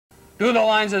Do the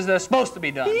lines as they're supposed to be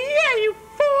done. Yeah, you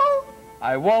fool!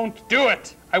 I won't do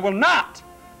it. I will not.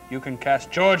 You can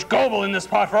cast George Goebel in this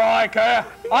part for all I care.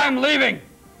 I'm leaving.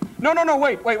 No,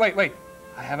 wait.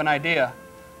 I have an idea.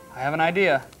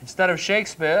 Instead of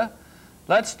Shakespeare,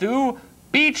 let's do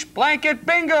Beach Blanket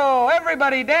Bingo.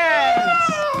 Everybody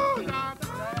dance.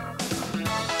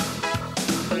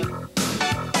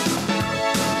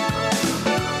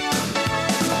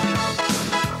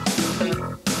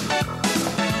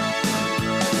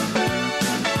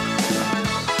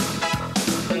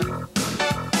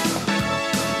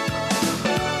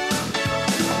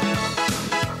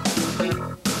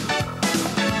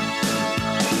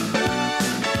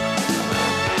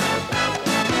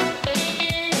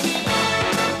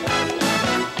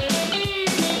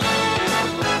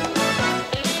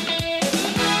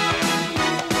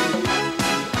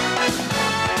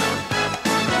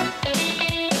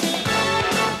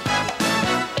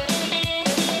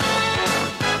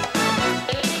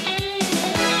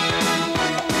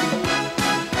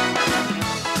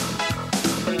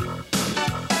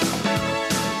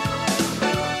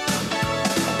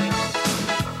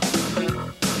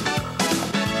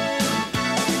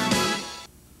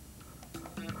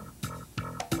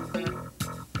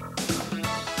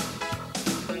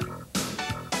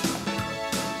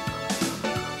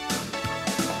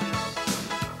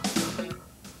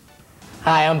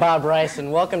 Hi, I'm Bob Rice,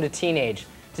 and welcome to Teenage.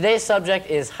 Today's subject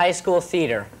is high school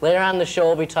theater. Later on in the show,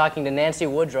 we'll be talking to Nancy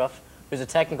Woodruff, who's a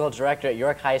technical director at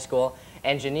York High School,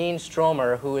 and Janine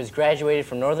Stromer, who has graduated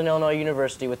from Northern Illinois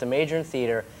University with a major in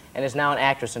theater and is now an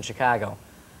actress in Chicago.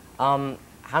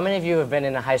 How many of you have been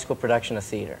in a high school production of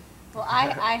theater? Well,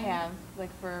 I have, like,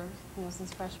 for,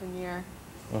 since freshman year.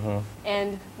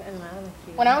 And, I don't know,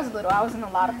 when I was little, I was in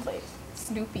a lot of plays.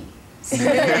 Snoopy.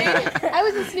 I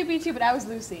was in Snoopy too, but I was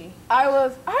Lucy. I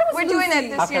was We're Lucy. doing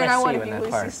that this year, and I want to be Lucy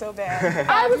part? so bad.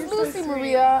 I was Lucy,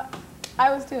 Maria.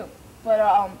 I was too.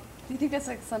 But, do you think that's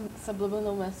like some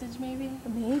subliminal message, maybe?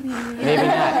 maybe. Maybe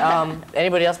not.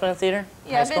 Anybody else been in theater?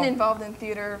 Yeah, I've been involved in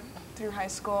theater through high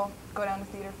school. Go down to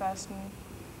Theater Fest and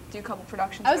do a couple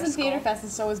productions. I was in Theater Fest,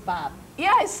 and so was Bob.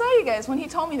 Yeah, I saw you guys. When he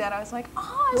told me that, I was like,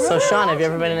 oh. So, Sean, have you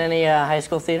ever been in any high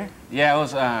school theater?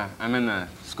 Yeah, I'm in the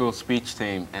school speech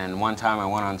team, and one time I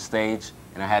went on stage,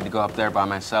 and I had to go up there by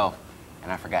myself,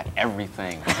 and I forgot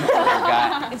everything.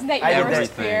 Isn't that your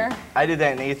worst fear? I did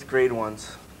that in 8th grade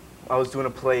once. I was doing a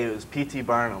play. It was P.T.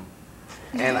 Barnum,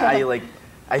 and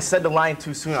I said the line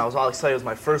too soon. I was all excited. It was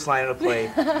my first line of the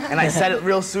play, and I said it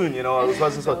real soon, you know. I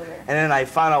wasn't so. And then I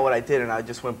found out what I did, and I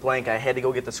just went blank. I had to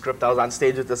go get the script. I was on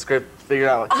stage with the script, figure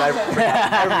out. I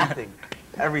forgot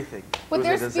everything. But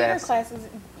there's theater classes.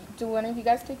 Do any of you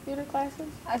guys take theater classes?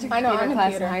 I took I know, theater I'm in class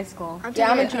theater. in high school.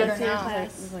 I'm in theater now.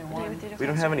 We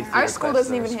don't have any theater Our school classes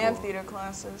doesn't in even our have school. theater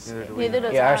classes. Neither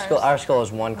does Yeah, ours. our school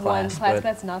is one class. But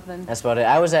that's nothing. that's about it.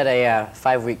 I was at a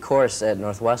 5-week course at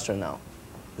Northwestern, though,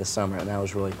 this summer, and that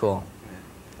was really cool.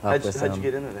 How'd you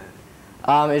get into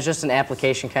that? It was just an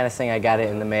application kind of thing. I got it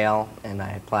in the mail, and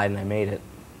I applied, and I made it.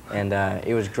 And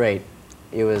it was great.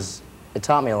 It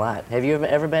taught me a lot. Have you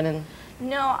ever been in?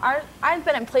 No, I've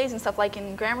been in plays and stuff, like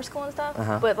in grammar school and stuff,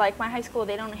 but like my high school,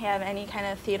 they don't have any kind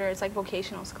of theater. It's like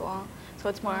vocational school, so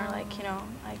it's more like, you know,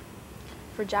 like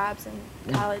for jobs and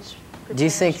college. Do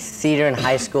you think theater in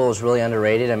high school is really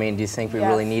underrated? I mean, do you think we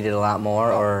really need it a lot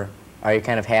more, or are you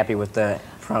kind of happy with the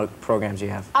programs you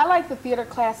have? I like the theater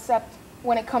class, except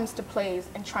when it comes to plays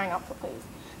and trying out for plays.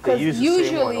 They use the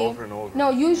same one over and over. No,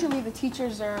 usually the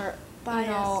teachers are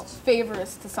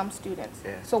favorites to some students.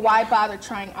 Yeah. So why bother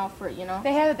trying out for it, you know?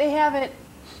 They have it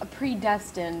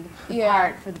predestined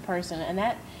part for the person, and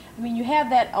that, I mean, you have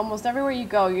that almost everywhere you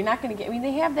go. You're not going to get, I mean,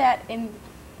 they have that in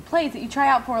plays that you try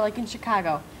out for, like in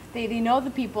Chicago. They know the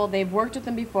people, they've worked with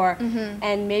them before,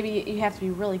 and maybe you have to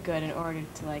be really good in order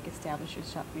to like establish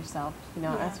yourself. You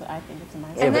know, that's what I think. It's a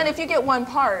nice. And then if you get one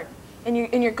part, and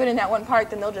you're good in that one part,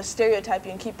 then they'll just stereotype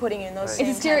you and keep putting you in those.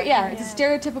 It's a it's a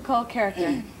stereotypical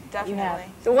character. Definitely.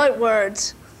 The what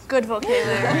words? Good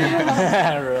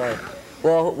vocabulary. Really.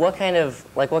 Well, what kind of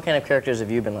characters have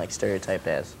you been like stereotyped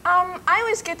as? I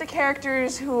always get the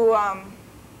characters who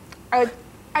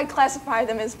I classify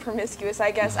them as promiscuous,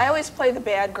 I guess. I always play the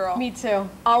bad girl. Me too.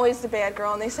 Always the bad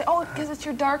girl, and they say, "Oh, because it's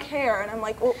your dark hair," and I'm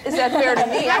like, "Well, is that fair to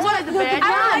me?" I wanted the bad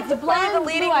girl. I like to play the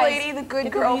leading lady, the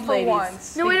good girl for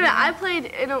once. No, wait a minute. I played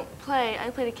in a play. I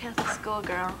played a Catholic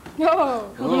schoolgirl. No.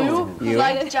 You?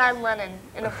 Like John Lennon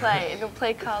in a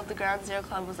play called The Ground Zero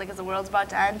Club. It was like as the world's about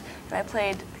to end, and I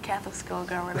played the Catholic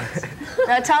schoolgirl in it.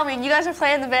 Now tell me, you guys are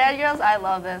playing the bad girls? I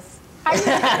love this.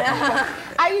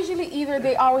 I usually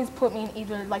they always put me in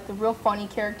either like the real funny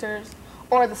characters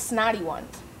or the snotty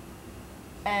ones.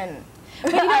 and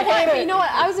But you know what? You know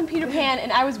what? I was in Peter Pan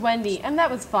and I was Wendy, and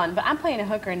that was fun. But I'm playing a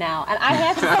hooker now, and I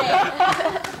have to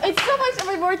say, it's so much of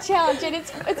a more challenge, and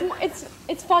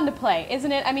it's fun to play,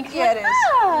 isn't it? I mean, Yeah, it is.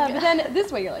 But then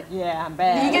this way, you're like, yeah, I'm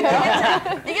bad.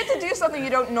 You get to do something you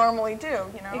don't normally do,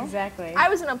 you know? Exactly. I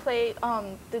was in a play,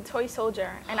 The Toy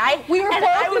Soldier, and I We were and both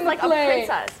I was in the like play. a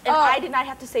princess, and I did not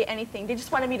have to say anything. They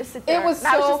just wanted me to sit there. It was and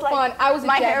I was so just, like, fun. I was a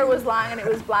my hair Jack- was long and it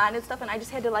was blonde and stuff, and I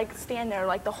just had to like stand there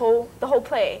like the whole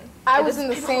play. I And was just in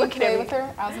the people same looking at play me. with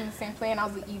her. I was in the same play, and I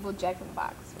was the evil Jack in the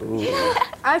Box.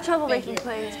 I have trouble Thank making you.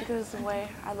 plays because of the way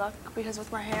I look, because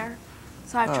with my hair.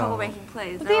 So I have trouble making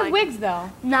plays. But They're they have like, wigs, though.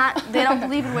 They don't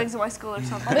believe in wigs in my school or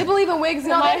something. They believe in wigs in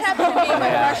No, my that happened to me my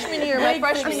freshman year. My Wigs.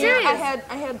 freshman I'm year, serious.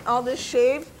 I had all this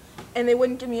shaved, and they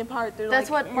wouldn't give me a part. They're That's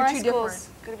like, what you're my too school's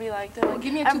different. gonna be like. They're like,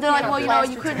 Give me a they're like, two-piece well, you on know,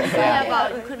 plastic. you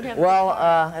couldn't have. Well,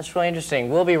 that's really interesting.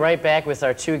 We'll be right back with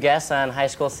our two guests on high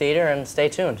school theater, and stay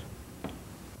tuned.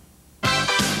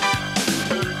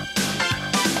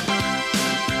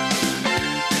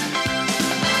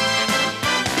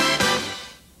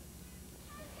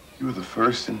 You were the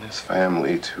first in this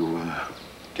family to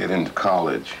get into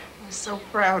college. I'm so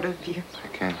proud of you. I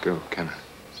can't go, can I?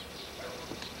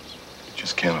 I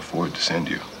just can't afford to send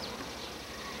you.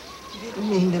 I didn't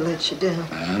mean to let you down.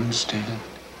 I understand.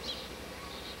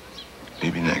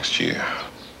 Maybe next year.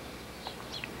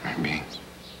 Maybe.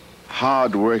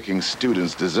 Hard-working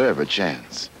students deserve a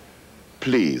chance.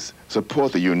 Please,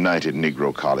 support the United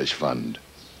Negro College Fund.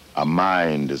 A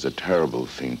mind is a terrible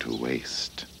thing to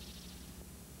waste.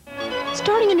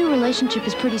 Starting a new relationship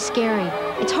is pretty scary.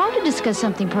 It's hard to discuss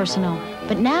something personal.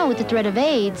 But now, with the threat of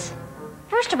AIDS...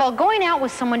 First of all, going out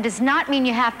with someone does not mean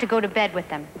you have to go to bed with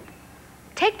them.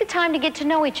 Take the time to get to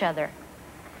know each other.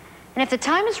 And if the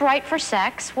time is right for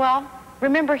sex, well,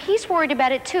 remember, he's worried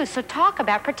about it too, so talk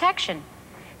about protection.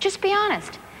 Just be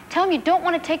honest. Tell him you don't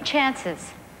want to take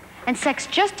chances. And sex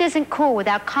just isn't cool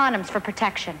without condoms for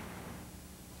protection.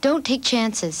 Don't take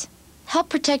chances. Help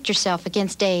protect yourself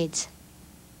against AIDS.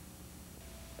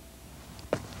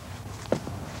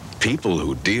 People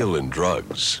who deal in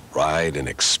drugs ride in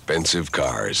expensive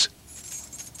cars.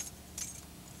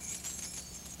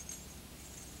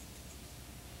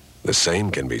 The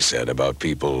same can be said about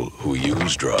people who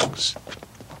use drugs.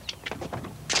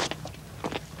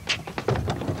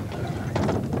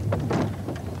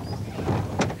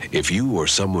 If you or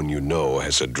someone you know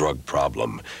has a drug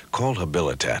problem, call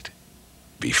Habilitat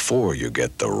before you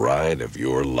get the ride of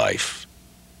your life.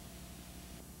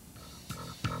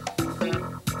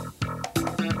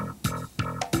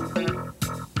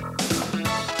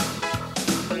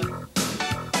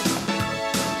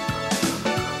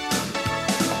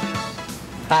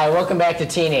 Hi, welcome back to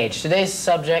Teenage. Today's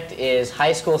subject is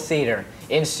high school theater.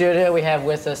 In studio, we have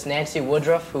with us Nancy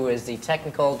Woodruff, who is the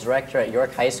technical director at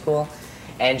York High School,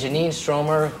 and Janine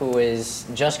Stromer, who is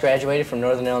just graduated from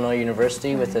Northern Illinois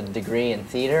University with a degree in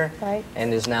theater,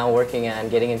 and is now working on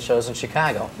getting in shows in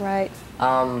Chicago. Right.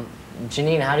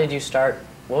 Janine, how did you start?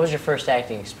 What was your first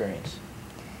acting experience?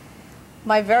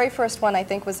 My very first one, I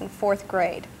think, was in 4th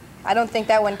grade. I don't think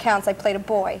that one counts. I played a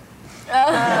boy.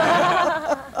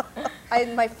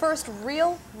 My first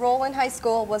real role in high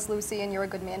school was Lucy in You're a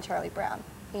Good Man, Charlie Brown.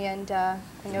 And I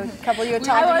know a couple of you had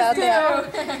talked about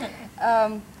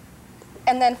that.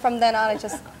 And then from then on, it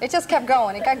just kept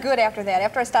going. It got good after that.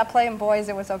 After I stopped playing boys,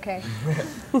 it was okay.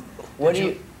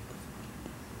 Did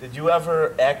you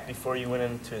ever act before you went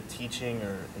into teaching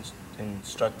or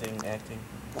instructing acting?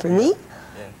 For me?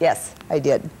 Yeah. Yes, I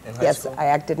did. In high Yes, school? I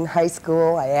acted in high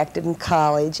school, I acted in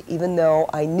college, even though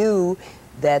I knew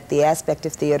that the aspect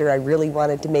of theater I really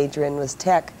wanted to major in was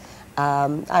tech.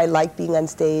 I like being on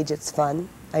stage, it's fun,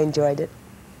 I enjoyed it.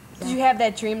 Did you have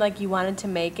that dream like you wanted to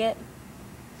make it?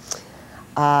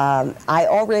 I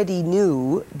already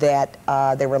knew that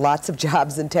there were lots of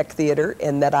jobs in tech theater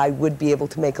and that I would be able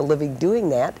to make a living doing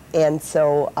that. And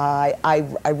so I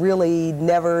really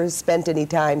never spent any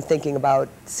time thinking about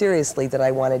seriously that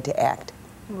I wanted to act.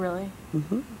 Really?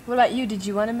 Mm-hmm. What about you? Did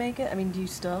you want to make it? I mean, do you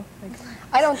still? Like...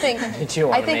 I don't think, Did you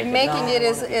want I think to make it? making it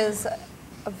is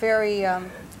a very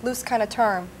loose kind of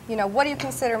term. You know, what do you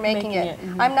consider making it?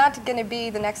 Mm-hmm. I'm not going to be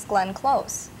the next Glenn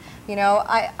Close. You know,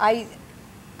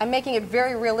 I'm making it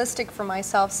very realistic for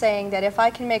myself, saying that if I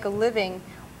can make a living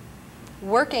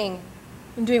working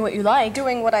and doing what you like,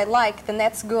 doing what I like, then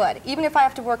that's good. Even if I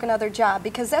have to work another job,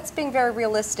 because that's being very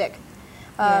realistic.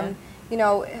 You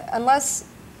know, unless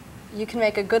you can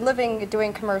make a good living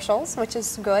doing commercials, which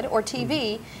is good, or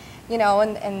TV, you know,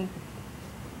 and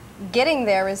getting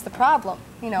there is the problem.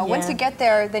 You know, once you get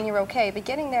there, then you're okay. But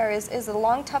getting there is a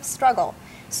long, tough struggle.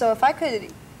 So if I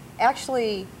could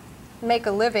actually make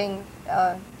a living,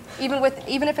 even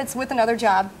if it's with another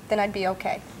job, then I'd be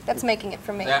okay. That's making it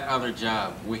for me. That other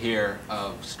job, we hear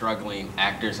of struggling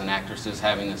actors and actresses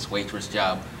having this waitress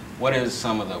job. What is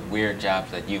some of the weird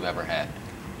jobs that you've ever had?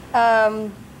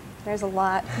 There's a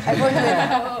lot.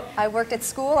 I worked at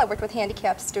school. I worked with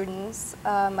handicapped students.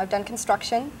 I've done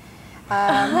construction.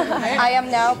 I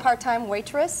am now part-time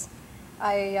waitress.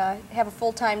 I have a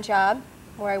full-time job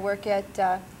where I work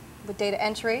at with data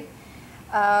entry.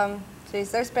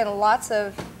 There's been lots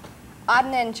of odd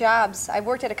and end jobs. I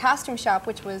worked at a costume shop,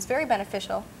 which was very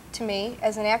beneficial to me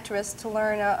as an actress to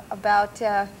learn about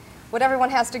what everyone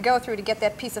has to go through to get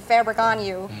that piece of fabric on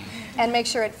you and make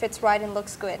sure it fits right and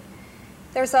looks good.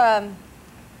 There's I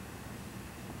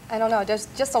don't know, there's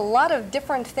just a lot of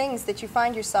different things that you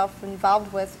find yourself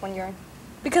involved with when you're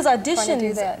Because trying to do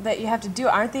auditions that. that you have to do,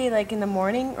 aren't they like in the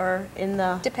morning or in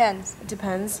the... Depends.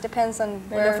 Depends. Depends on I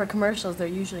know where... for commercials, they're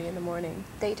usually in the morning.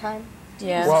 Daytime.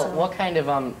 Yeah. Well, so- what kind of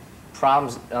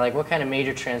problems, like what kind of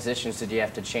major transitions did you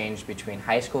have to change between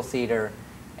high school theater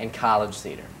and college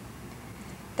theater?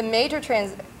 The major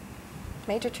transitions.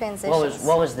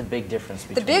 What was the big difference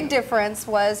between The big difference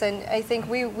was, and I think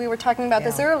we were talking about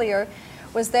this earlier,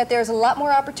 was that there's a lot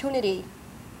more opportunity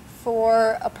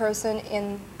for a person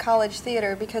in college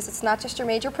theater because it's not just your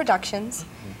major productions.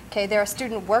 Okay, there are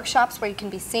student workshops where you can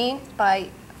be seen by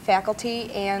faculty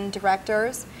and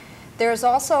directors. There's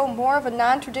also more of a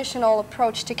non-traditional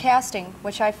approach to casting,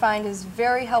 which I find is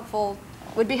very helpful,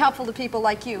 would be helpful to people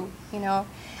like you, you know.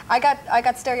 I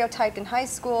got stereotyped in high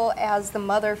school as the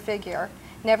mother figure.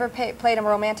 Never played a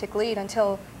romantic lead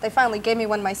until they finally gave me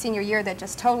one my senior year that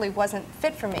just totally wasn't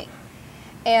fit for me.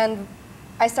 And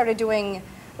I started doing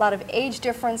a lot of age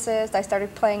differences. I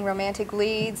started playing romantic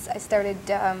leads. I started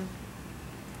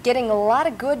getting a lot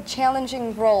of good,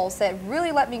 challenging roles that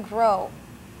really let me grow.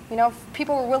 You know,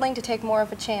 people were willing to take more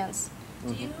of a chance.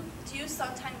 Do you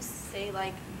sometimes say,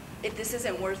 like, if this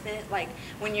isn't worth it, like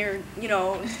when you're, you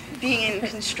know, being in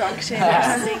construction or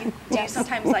something, do you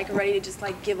sometimes like ready to just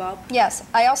like give up? Yes,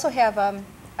 I also have I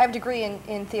have a degree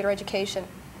in theater education.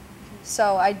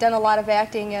 So I've done a lot of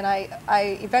acting and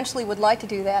I eventually would like to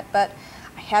do that, but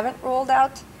I haven't ruled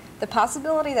out the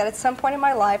possibility that at some point in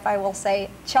my life I will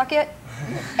say, chuck it,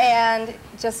 and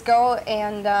just go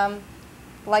and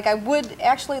like I would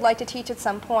actually like to teach at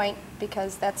some point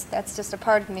because that's just a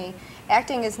part of me.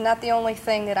 Acting is not the only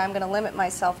thing that I'm going to limit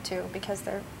myself to because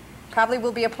there probably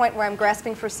will be a point where I'm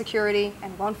grasping for security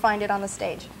and won't find it on the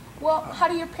stage. Well, how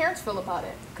do your parents feel about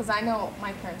it? Because I know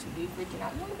my parents would be freaking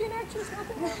out. You want to be an actress?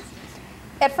 Nothing else?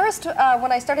 At first,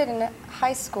 when I started in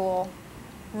high school,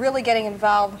 really getting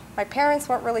involved, my parents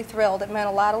weren't really thrilled. It meant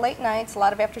a lot of late nights, a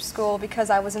lot of after school, because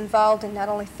I was involved in not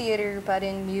only theater, but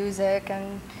in music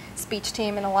and speech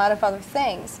team and a lot of other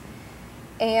things.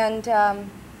 And,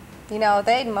 you know,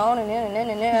 they'd moan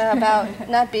and about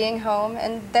not being home.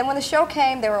 And then when the show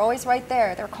came, they were always right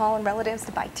there. They were calling relatives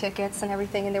to buy tickets and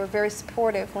everything, and they were very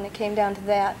supportive when it came down to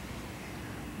that.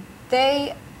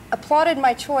 They applauded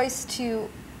my choice to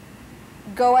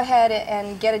go ahead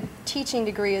and get a teaching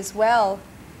degree as well,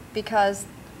 because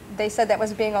they said that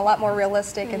was being a lot more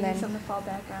realistic. And then something to fall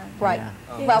back on. Right.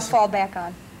 Well, fall back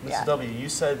on. Mrs. W., you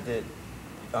said that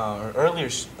earlier,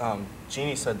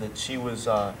 Jeannie said that she was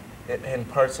in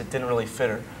parts that didn't really fit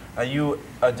her. You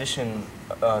audition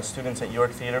students at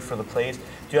York Theater for the plays.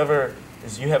 Do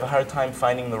you have a hard time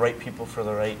finding the right people for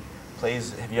the right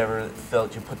plays? Have you ever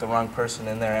felt you put the wrong person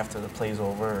in there after the play's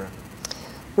over? Or?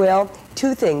 Well,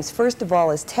 two things. First of all,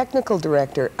 as technical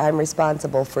director, I'm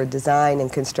responsible for design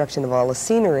and construction of all the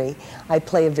scenery. I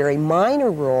play a very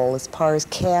minor role as far as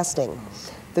casting.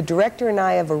 The director and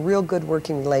I have a real good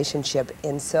working relationship,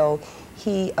 and so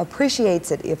he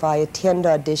appreciates it if I attend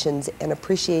auditions and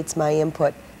appreciates my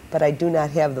input, but I do not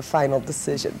have the final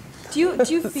decision. Do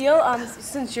you feel,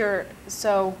 since you're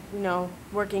so, you know,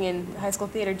 working in high school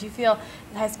theater, do you feel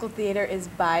that high school theater is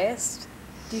biased?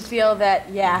 Do you feel that,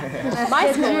 yeah,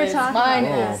 my school is, mine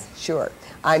is? Sure.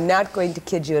 I'm not going to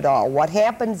kid you at all. What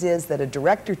happens is that a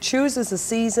director chooses a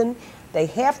season. They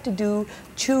have to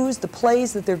choose the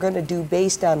plays that they're going to do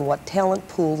based on what talent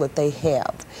pool that they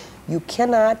have. You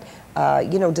cannot,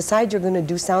 you know, decide you're going to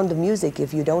do Sound of Music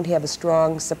if you don't have a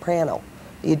strong soprano.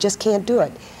 You just can't do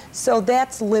it. So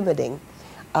that's limiting.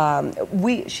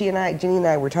 Jeannie and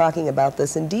I were talking about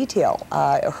this in detail,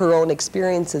 her own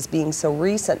experiences being so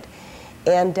recent.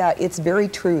 And it's very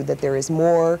true that there is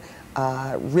more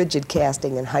rigid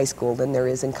casting in high school than there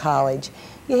is in college.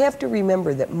 You have to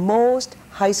remember that most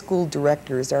high school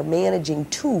directors are managing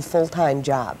 2 full-time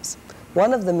jobs.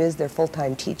 One of them is their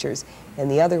full-time teachers, and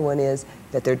the other one is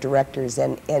that they're directors,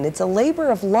 and it's a labor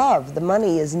of love. The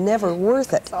money is never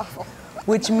worth it. It's awful.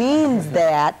 Which means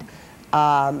that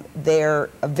they're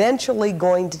eventually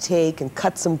going to take and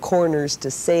cut some corners to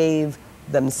save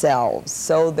themselves.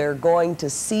 So they're going to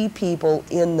see people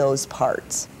in those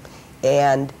parts.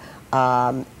 And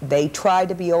they try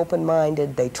to be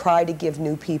open-minded, they try to give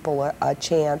new people a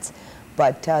chance,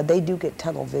 but they do get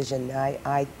tunnel vision.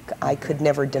 I could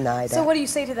never deny that. So what do you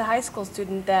say to the high school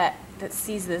student that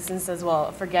sees this and says,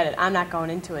 well, forget it, I'm not going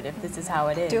into it if this is how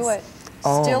it is? Do it.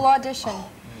 Oh. Still audition.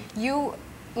 You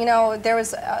know, there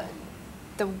was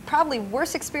the probably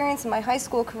worst experience in my high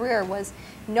school career was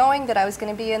knowing that I was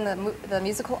going to be in the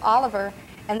musical Oliver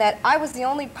and that I was the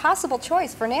only possible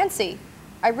choice for Nancy.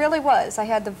 I really was. I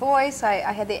had the voice, I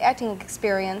had the acting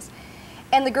experience,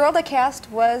 and the girl they cast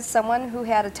was someone who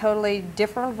had a totally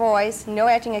different voice, no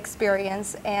acting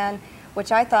experience, and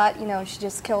which I thought, you know, she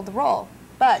just killed the role.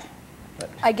 But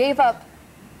I gave up.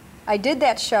 I did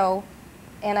that show,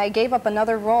 and I gave up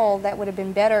another role that would have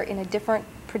been better in a different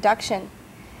production.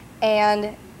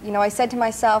 And, you know, I said to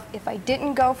myself, if I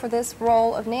didn't go for this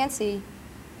role of Nancy,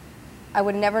 I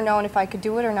would have never known if I could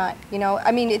do it or not. You know,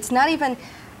 I mean, it's not even,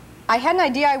 I had an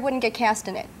idea I wouldn't get cast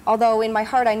in it, although in my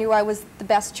heart I knew I was the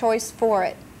best choice for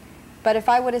it. But if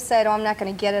I would have said, oh, I'm not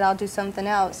going to get it, I'll do something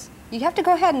else, you have to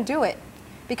go ahead and do it,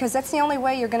 because that's the only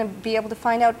way you're going to be able to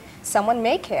find out someone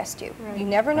may cast you. Right. You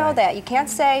never know that. You can't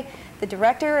say, the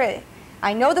director,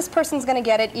 I know this person's going to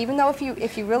get it, even though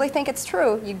if you really think it's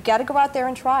true, you've got to go out there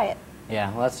and try it.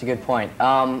 Yeah, well, that's a good point.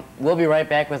 We'll be right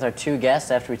back with our two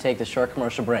guests after we take the short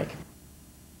commercial break.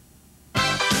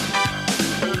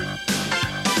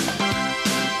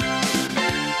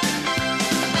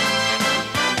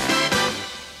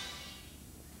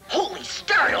 Holy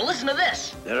stereo, listen to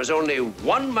this. There is only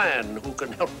one man who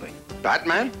can help me.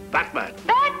 Batman? Batman.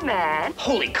 Batman?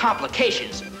 Holy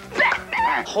complications.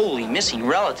 Batman! Holy missing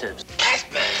relatives.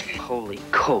 Batman! Holy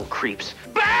co-creeps.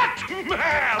 Batman!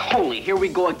 Holy, here we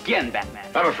go again, Batman.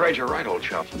 I'm afraid you're right, old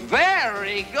chap.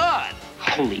 Very good.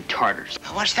 Holy tartars.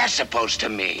 What's that supposed to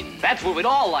mean? That's what we'd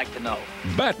all like to know.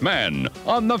 Batman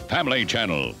on the Family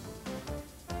Channel.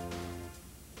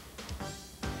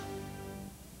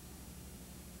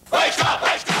 Wake up!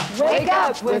 Wake up! Wake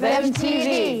up with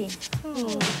MTV.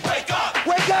 Wake up!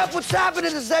 Wake up! What's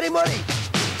happening? Is Eddie Money?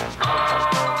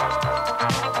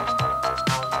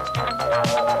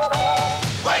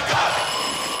 Wake up!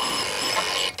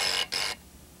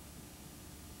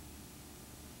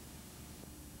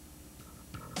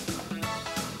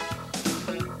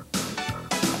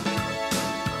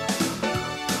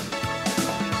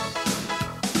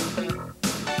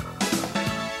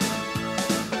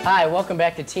 Hi, welcome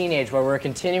back to Teenage, where we're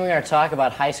continuing our talk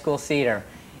about high school theater.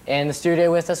 In the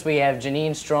studio with us, we have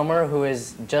Janine Stromer, who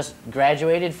has just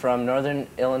graduated from Northern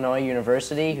Illinois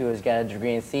University, who has got a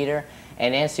degree in theater,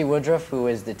 and Nancy Woodruff, who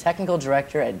is the technical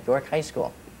director at York High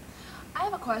School. I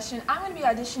have a question. I'm going to be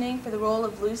auditioning for the role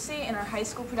of Lucy in our high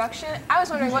school production. I was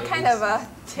wondering, what kind of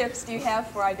tips do you have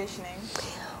for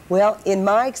auditioning? Well, in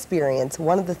my experience,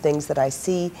 one of the things that I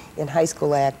see in high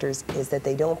school actors is that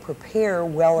they don't prepare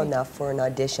well enough for an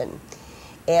audition.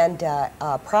 And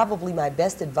probably my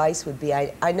best advice would be,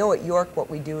 I know at York what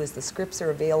we do is the scripts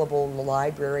are available in the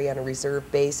library on a reserved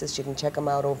basis. You can check them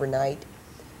out overnight.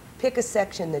 Pick a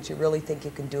section that you really think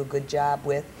you can do a good job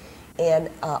with, and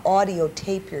audio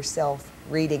tape yourself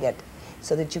reading it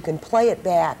so that you can play it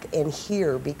back and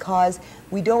hear, because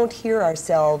we don't hear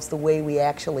ourselves the way we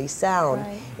actually sound.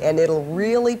 Right. And it'll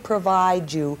really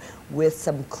provide you with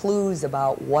some clues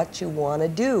about what you want to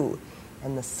do.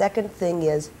 And the second thing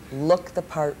is, look the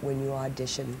part when you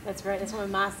audition. That's right, that's what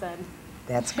Ma said.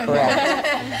 That's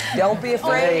correct. Don't be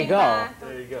afraid. There you go.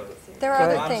 There you go. There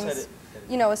are other things,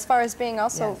 you know, as far as being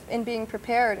also in being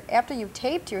prepared. After you've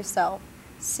taped yourself,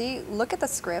 look at the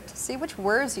script, see which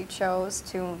words you chose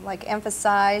to like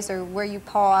emphasize or where you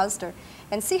paused,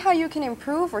 and see how you can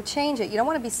improve or change it. You don't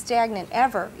want to be stagnant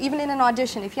ever. Even in an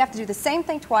audition, if you have to do the same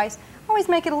thing twice, always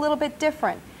make it a little bit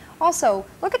different. Also,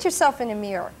 look at yourself in a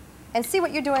mirror and see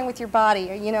what you're doing with your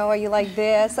body. You know, are you like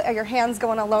this? Are your hands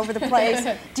going all over the place?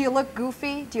 Do you look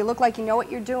goofy? Do you look like you know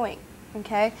what you're doing?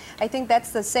 Okay? I think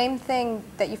that's the same thing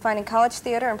that you find in college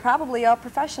theater and probably all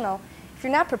professional. If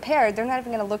you're not prepared, they're not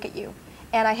even going to look at you.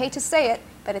 And I hate to say it,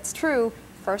 but it's true,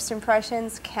 first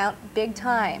impressions count big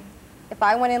time. If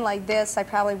I went in like this, I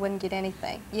probably wouldn't get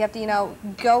anything. You have to, you know,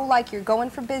 go like you're going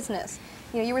for business.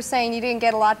 You know, you were saying you didn't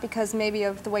get a lot because maybe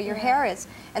of the way your hair is,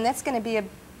 and that's going to be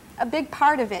a big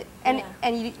part of it. And,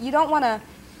 and you don't want to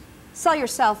sell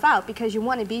yourself out because you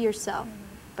want to be yourself.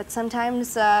 But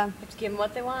sometimes... Just give them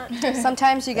what they want.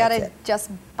 Sometimes you got to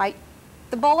just bite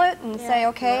the bullet and say,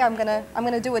 okay, I'm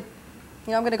gonna do it.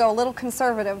 You know, I'm gonna go a little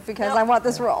conservative because I want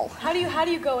this role. How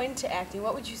do you go into acting?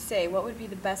 What would you say? What would be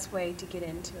the best way to get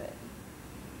into it?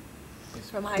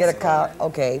 From high school.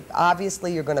 Okay,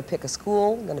 obviously you're going to pick a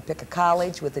school, you're going to pick a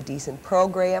college with a decent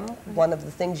program. One of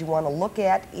the things you want to look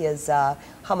at is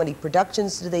how many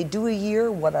productions do they do a year?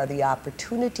 What are the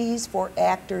opportunities for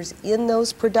actors in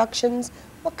those productions?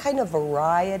 What kind of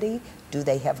variety? Do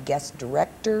they have guest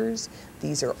directors?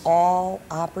 These are all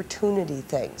opportunity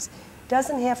things.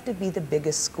 Doesn't have to be the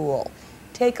biggest school.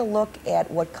 Take a look at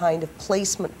what kind of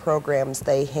placement programs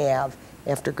they have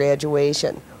after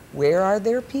graduation. Where are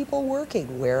their people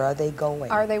working? Where are they going?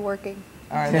 Are they working?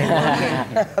 Are they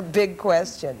working? A big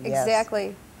question, yes.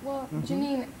 Exactly. Well,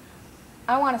 Janine,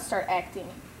 I want to start acting.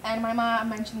 And my mom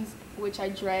mentions, which I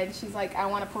dread, she's like, I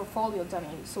want a portfolio done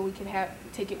on you so we can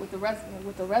take it with the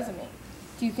resume.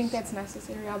 Do you think that's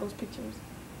necessary, all those pictures?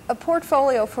 A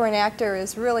portfolio for an actor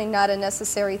is really not a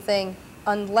necessary thing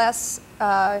unless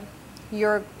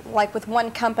you're like with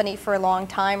one company for a long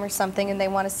time or something and they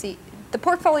want to see. The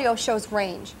portfolio shows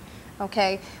range,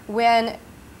 okay? When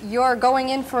you're going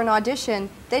in for an audition,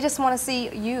 they just want to see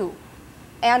you.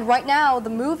 And right now, the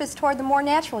move is toward the more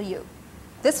natural you.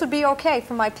 This would be okay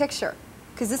for my picture,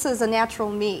 because this is a natural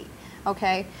me,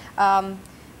 okay?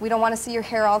 We don't want to see your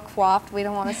hair all coiffed. We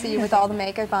don't want to see you with all the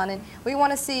makeup on it. We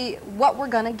want to see what we're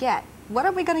going to get. What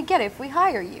are we going to get if we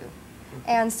hire you?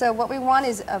 And so what we want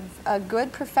is a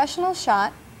good professional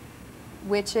shot,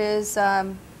 which is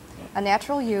a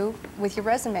natural you with your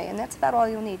resume, and that's about all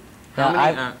you'll need.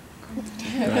 How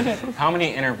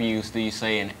many interviews do you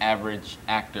say an average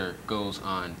actor goes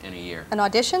on in a year? An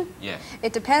audition? Yes.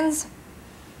 It depends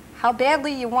how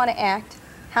badly you want to act,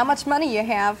 how much money you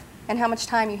have, and how much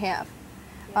time you have.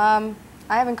 I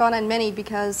haven't gone on many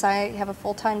because I have a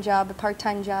full-time job, a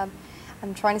part-time job.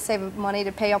 I'm trying to save money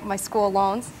to pay up my school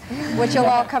loans, which you'll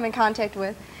all come in contact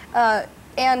with.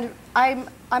 And I'm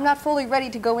not fully ready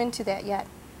to go into that yet.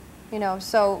 You know,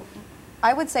 so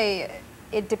I would say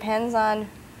it depends on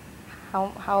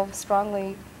how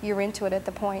strongly you're into it at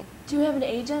the point. Do you have an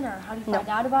agent, or how do you find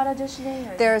out about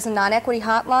auditioning? Or? There's a non-equity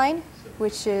hotline,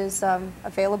 which is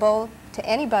available to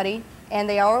anybody, and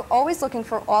they are always looking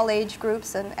for all age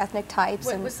groups and ethnic types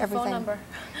and what's everything. What's the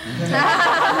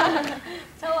phone number?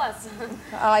 Tell us.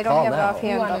 I don't have it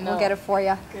offhand, but we'll get it for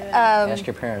you. Ask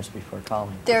your parents before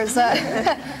calling. There's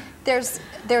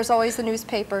always the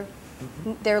newspaper.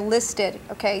 They're listed,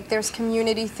 okay? There's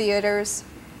community theaters.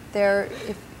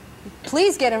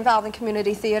 Please get involved in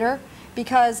community theater,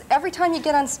 because every time you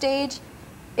get on stage,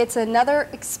 it's another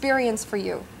experience for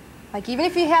you. Like, even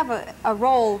if you have a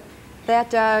role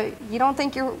that you don't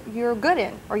think you're good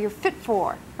in or you're fit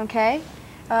for, okay?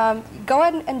 Go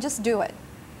ahead and just do it.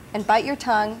 And bite your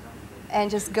tongue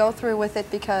and just go through with it,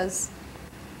 because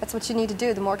that's what you need to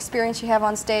do. The more experience you have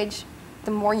on stage, the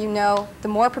more you know, the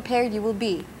more prepared you will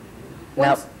be.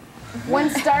 When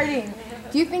starting,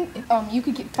 do you think you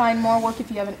could find more work if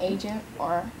you have an agent,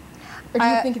 or do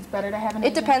you think it's better to have an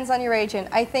agent? It depends on your agent.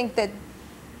 I think that,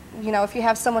 you know, if you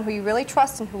have someone who you really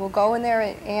trust and who will go in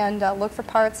there and look for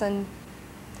parts, and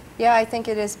yeah, I think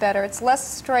it is better. It's less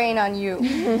strain on you.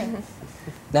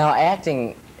 Now,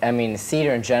 acting, I mean,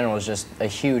 theater in general is just a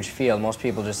huge field. Most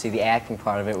people just see the acting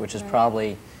part of it, which is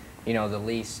probably, you know, the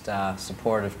least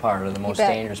supportive part, or the most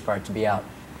dangerous part to be out.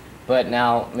 But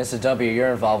now, Mrs. W.,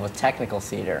 you're involved with technical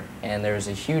theater, and there's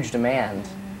a huge demand.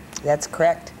 That's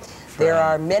correct. There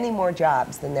are many more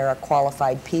jobs than there are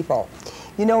qualified people.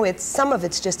 You know, some of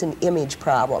it's just an image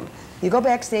problem. You go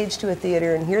backstage to a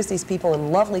theater, and here's these people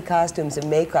in lovely costumes and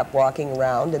makeup walking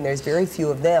around, and there's very few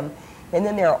of them. And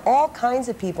then there are all kinds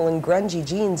of people in grungy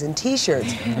jeans and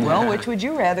T-shirts. Well, which would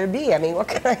you rather be? I mean, what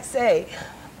can I say?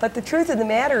 But the truth of the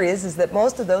matter is that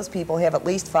most of those people have at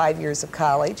least 5 years of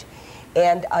college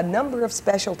and a number of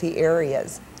specialty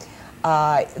areas.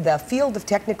 The field of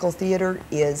technical theater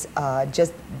is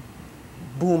just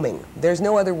booming. There's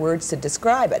no other words to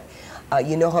describe it.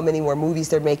 You know how many more movies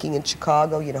they're making in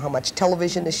Chicago. You know how much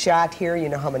television is shot here. You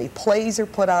know how many plays are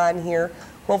put on here.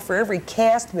 Well, for every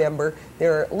cast member,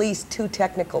 there are at least 2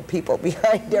 technical people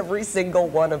behind every single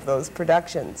one of those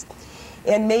productions.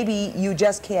 And maybe you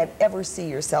just can't ever see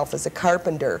yourself as a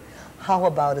carpenter. How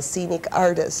about a scenic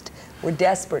artist? We're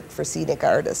desperate for scenic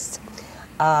artists.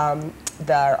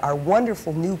 There are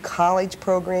wonderful new college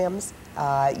programs.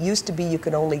 Used to be you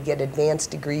could only get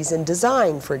advanced degrees in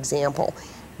design, for example.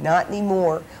 Not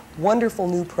anymore. Wonderful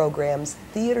new programs.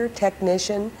 Theater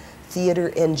technician,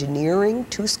 theater engineering.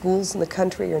 2 schools in the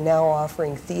country are now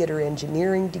offering theater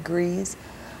engineering degrees.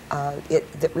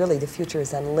 that really the future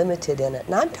is unlimited in it.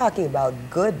 And I'm talking about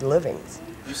good livings.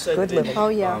 You said good living. Oh,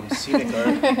 yeah. Scenic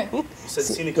art. You said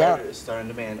scenic art is starting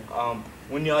to demand.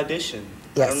 When you audition,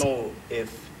 I don't know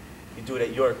if you do it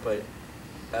at York, but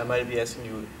I might be asking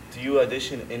you, do you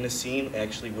audition in the scene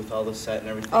actually with all the set and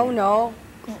everything? Oh, no.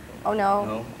 Oh, no.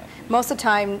 No? Most of the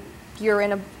time, you're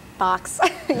in a box.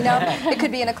 You know, it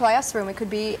could be in a classroom. It could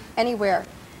be anywhere.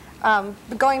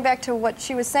 But going back to what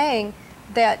she was saying,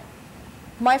 that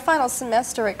my final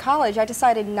semester at college, I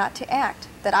decided not to act,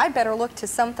 that I better look to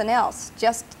something else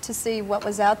just to see what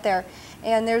was out there.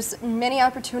 And there's many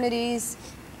opportunities,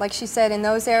 like she said, in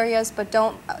those areas, but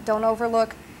don't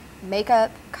overlook makeup,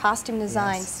 costume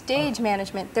design, stage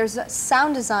management. There's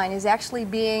sound design is actually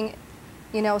being,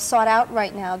 you know, sought out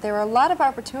right now. There are a lot of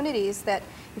opportunities that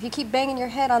if you keep banging your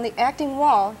head on the acting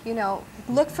wall, you know,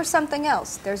 look for something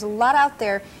else. There's a lot out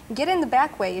there. Get in the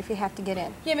back way if you have to get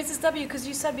in. Yeah, Mrs. W., because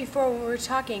you said before when we were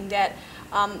talking that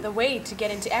the way to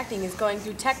get into acting is going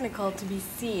through technical to be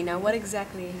seen. Now, what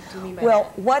exactly do you mean by that?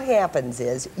 Well, what happens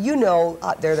is, you know,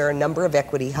 there are a number of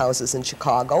equity houses in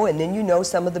Chicago, and then you know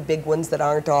some of the big ones that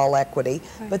aren't all equity,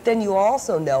 but then you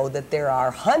also know that there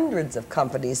are hundreds of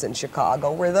companies in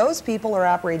Chicago where those people are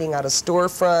operating out of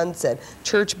storefronts and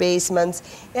church basements,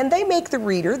 and they make the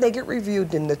reader. They get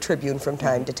reviewed in the Tribune from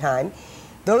time to time.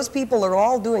 Those people are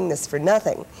all doing this for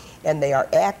nothing, and they are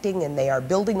acting, and they are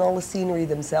building all the scenery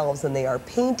themselves, and they are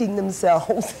painting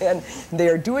themselves, and they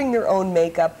are doing their own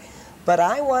makeup. But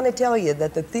I want to tell you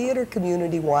that the theater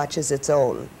community watches its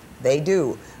own. They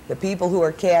do. The people who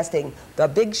are casting the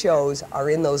big shows are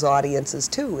in those audiences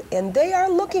too, and they are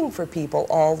looking for people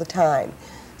all the time.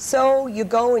 So you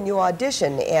go and you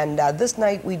audition, and this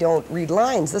night we don't read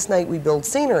lines, this night we build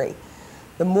scenery.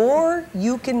 The more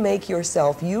you can make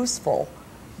yourself useful,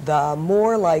 the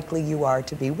more likely you are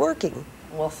to be working.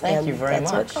 Well, thank you very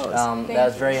much. That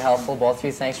was very helpful, both of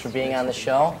you. Thanks for being on the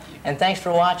show, and thanks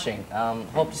for watching.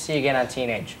 Hope to see you again on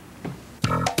Teenage.